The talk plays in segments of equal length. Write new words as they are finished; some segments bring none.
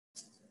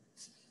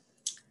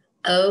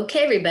Okay,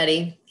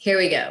 everybody, here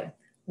we go.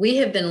 We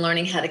have been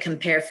learning how to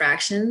compare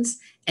fractions,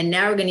 and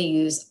now we're going to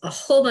use a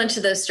whole bunch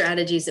of those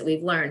strategies that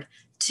we've learned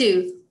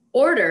to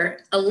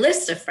order a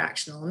list of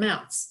fractional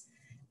amounts.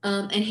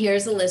 And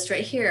here's a list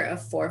right here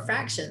of 4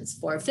 fractions: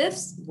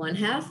 4/5,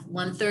 1/2,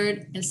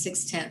 1/3, and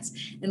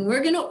 6/10. And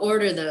we're going to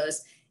order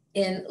those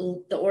in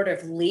the order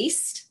of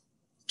least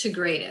to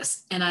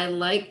greatest. And I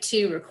like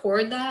to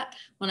record that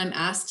when I'm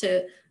asked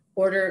to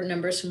order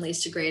numbers from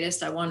least to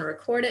greatest. I want to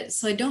record it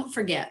so I don't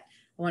forget.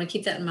 I want to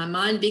keep that in my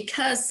mind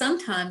because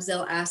sometimes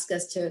they'll ask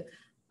us to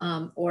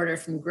order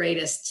from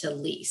greatest to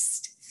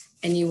least.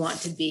 And you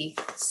want to be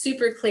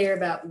super clear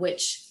about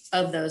which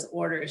of those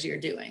orders you're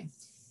doing.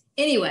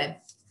 Anyway,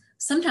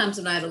 sometimes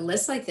when I have a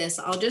list like this,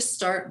 I'll just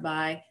start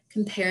by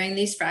comparing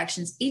these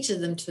fractions, each of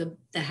them to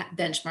the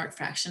benchmark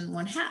fraction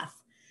 1/2.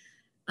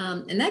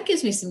 And that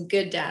gives me some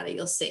good data,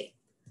 you'll see.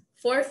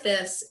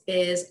 4/5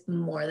 is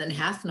more than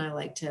half, and I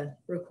like to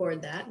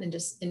record that and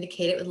just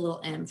indicate it with a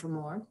little M for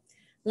more.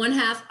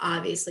 1/2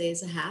 obviously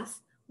is a half.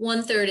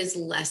 1/3 is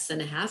less than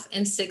a half,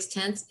 and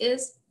 6/10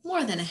 is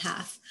more than a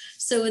half.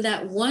 So with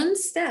that one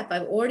step,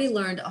 I've already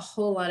learned a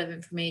whole lot of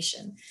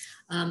information.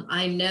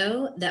 I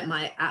know that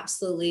my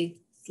absolutely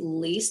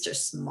least or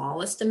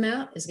smallest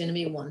amount is going to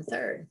be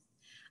 1/3.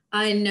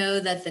 I know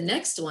that the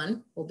next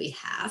one will be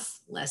half,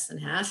 less than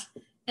half,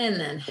 and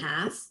then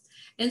half.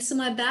 And so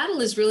my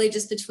battle is really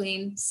just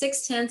between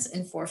 6/10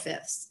 and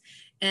 4/5.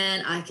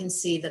 And I can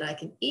see that I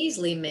can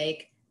easily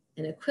make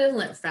an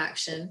equivalent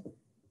fraction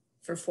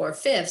for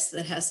 4/5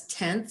 that has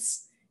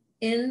tenths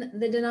in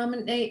the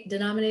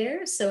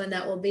denominator. So, and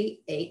that will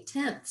be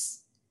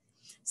 8/10.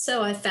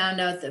 So I found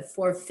out that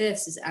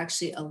 4/5 is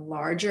actually a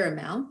larger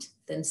amount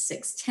than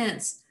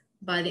 6/10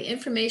 by the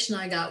information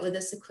I got with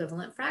this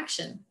equivalent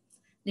fraction.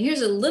 Now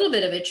here's a little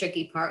bit of a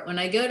tricky part. When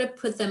I go to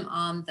put them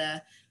on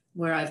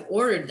where I've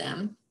ordered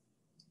them,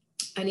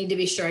 I need to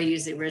be sure I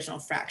use the original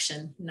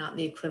fraction, not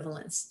the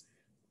equivalent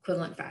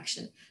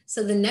fraction.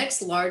 So the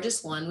next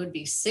largest one would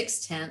be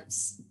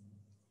 6/10,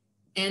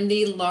 and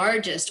the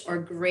largest or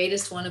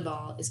greatest one of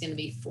all is going to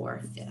be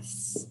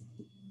 4/5.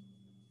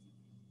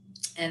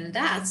 And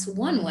that's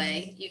one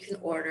way you can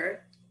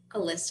order a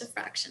list of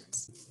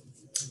fractions.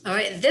 All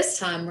right, this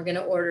time we're going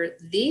to order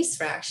these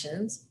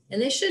fractions,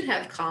 and they should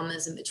have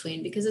commas in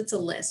between because it's a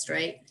list,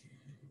 right?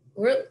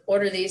 We'll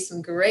order these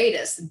from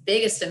greatest, the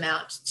biggest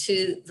amount,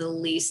 to the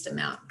least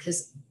amount,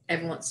 because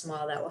every once in a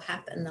while that will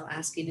happen. They'll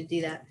ask you to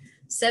do that.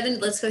 7,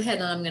 let's go ahead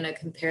and I'm going to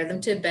compare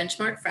them to a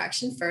benchmark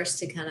fraction first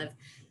to kind of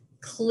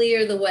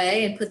clear the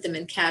way and put them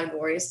in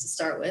categories to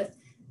start with.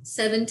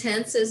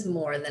 7/10 is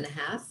more than a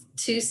half.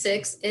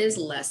 2/6 is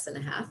less than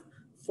a half.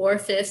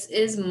 4/5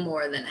 is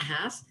more than a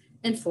half.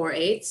 And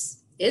 4/8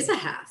 is a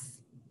half,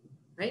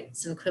 right?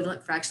 It's an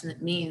equivalent fraction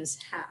that means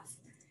half.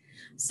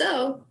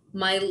 So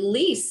my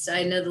least,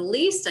 I know the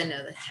least, I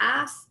know the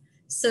half.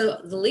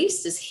 So the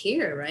least is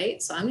here,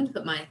 right? So I'm going to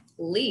put my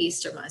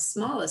least or my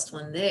smallest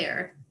one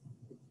there.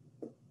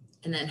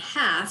 And then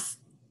half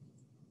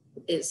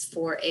is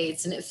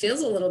 4/8. And it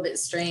feels a little bit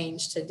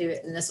strange to do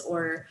it in this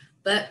order,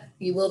 but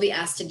you will be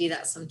asked to do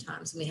that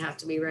sometimes, and we have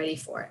to be ready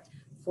for it.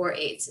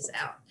 4/8 is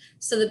out.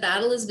 So the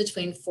battle is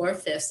between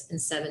 4/5 and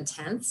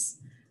 7/10.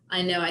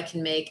 I know I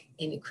can make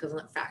an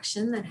equivalent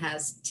fraction that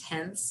has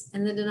tenths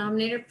in the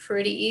denominator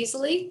pretty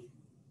easily.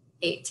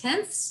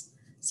 8/10.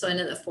 So I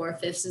know that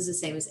 4/5 is the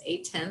same as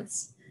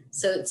 8/10.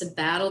 So it's a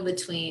battle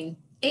between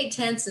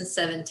 8/10 and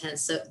 7/10.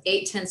 So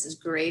 8/10 is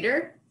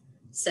greater,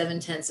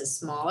 7/10 is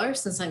smaller.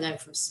 Since I'm going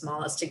from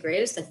smallest to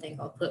greatest, I think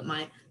I'll put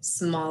my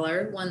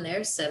smaller one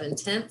there,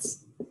 7/10.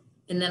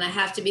 And then I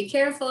have to be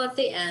careful at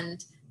the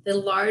end. The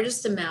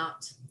largest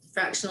amount,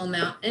 fractional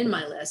amount in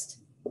my list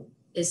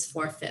is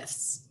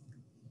 4/5.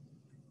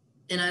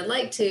 And I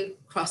like to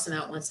cross them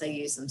out once I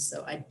use them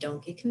so I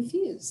don't get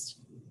confused.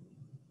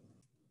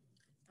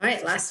 All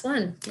right, last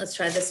one. Let's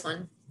try this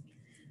one.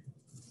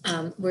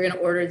 We're going to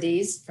order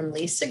these from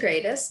least to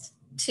greatest.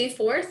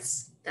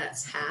 2/4,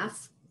 that's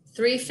half.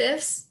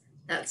 3/5,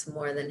 that's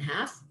more than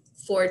half.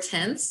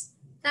 4/10,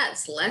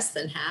 that's less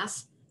than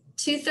half.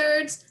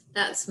 2/3,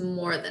 that's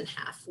more than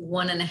half.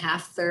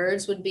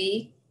 1.5 would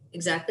be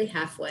exactly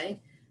halfway.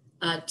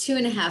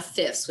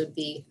 2.5 would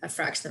be a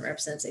fraction that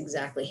represents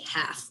exactly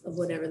half of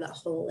whatever that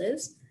whole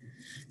is.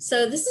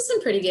 So this is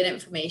some pretty good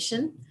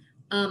information.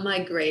 My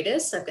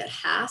greatest, I've got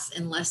half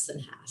and less than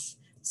half.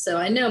 So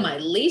I know my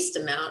least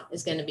amount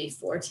is going to be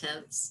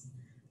 4/10.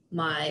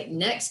 My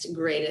next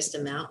greatest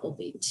amount will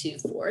be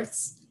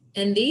 2/4.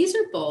 And these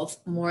are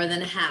both more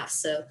than a half.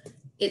 So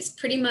it's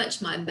pretty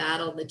much my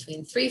battle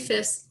between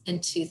 3/5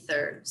 and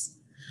 2/3.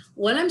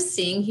 What I'm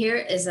seeing here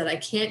is that I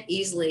can't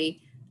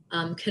easily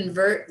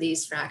convert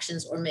these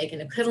fractions or make an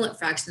equivalent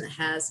fraction that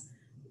has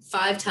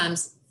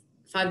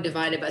 5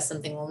 divided by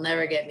something will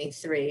never get me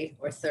 3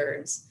 or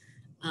thirds.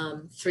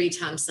 3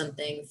 times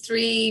something,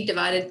 3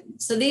 divided.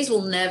 So these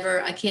will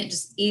never, I can't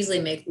just easily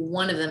make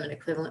one of them an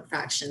equivalent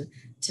fraction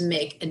to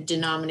make a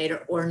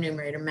denominator or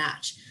numerator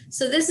match.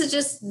 So this is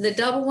just the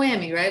double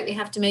whammy, right? We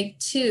have to make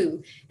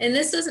 2. And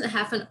this doesn't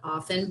happen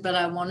often, but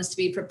I want us to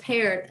be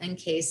prepared in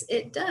case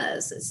it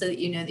does, so that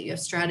you know that you have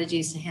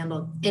strategies to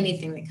handle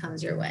anything that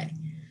comes your way.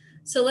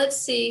 So let's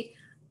see,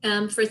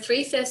 for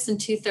 3/5 and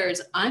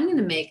 2/3, I'm going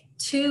to make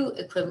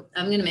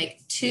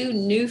two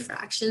new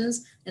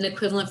fractions, an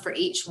equivalent for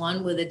each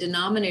one, with a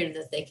denominator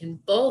that they can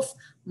both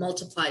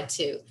multiply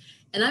to.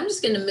 And I'm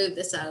just going to move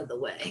this out of the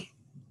way.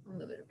 I'll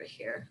move it over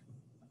here,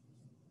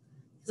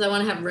 because I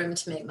want to have room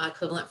to make my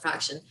equivalent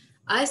fraction.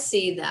 I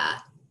see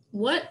that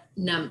what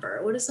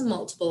is a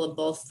multiple of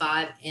both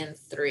 5 and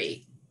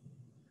 3?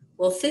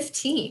 Well,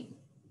 15,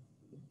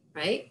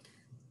 right?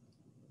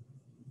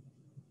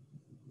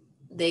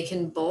 They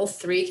can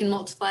both, 3 can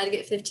multiply to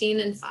get 15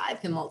 and 5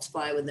 can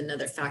multiply with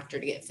another factor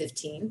to get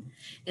 15.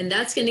 And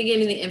that's going to give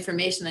me the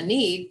information I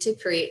need to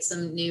create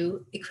some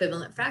new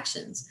equivalent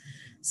fractions.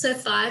 So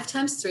 5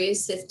 times 3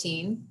 is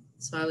 15.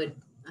 So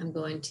I'm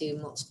going to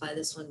multiply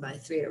this one by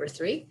 3 over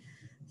 3.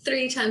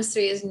 3 times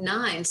 3 is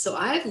 9. So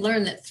I've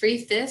learned that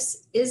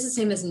 3/5 is the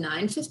same as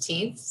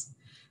 9/15.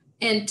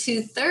 And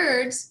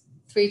 2/3,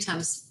 3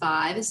 times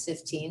 5 is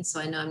 15.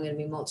 So I know I'm going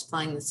to be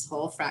multiplying this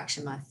whole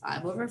fraction by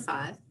 5 over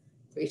 5.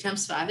 3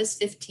 times 5 is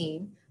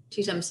 15.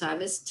 2 times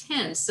 5 is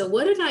 10. So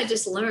what did I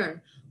just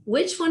learn?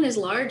 Which one is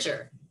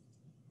larger?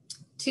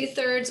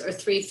 2/3 or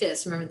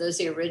 3/5? Remember, those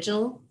are the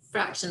original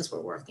fractions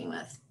we're working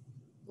with.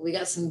 We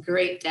got some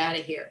great data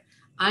here.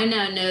 I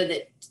now know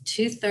that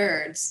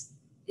 2/3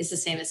 is the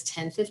same as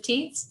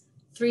 10/15.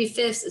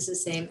 3/5 is the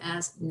same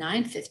as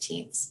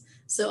 9/15.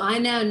 So I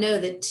now know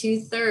that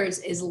 2/3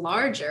 is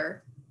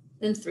larger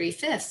than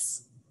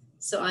 3/5.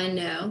 So I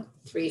know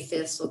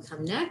 3/5 will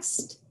come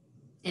next,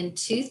 and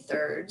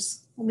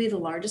 2/3 will be the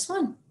largest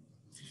one.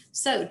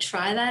 So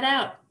try that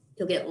out.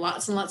 You'll get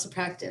lots and lots of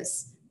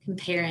practice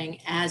comparing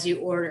as you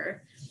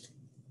order.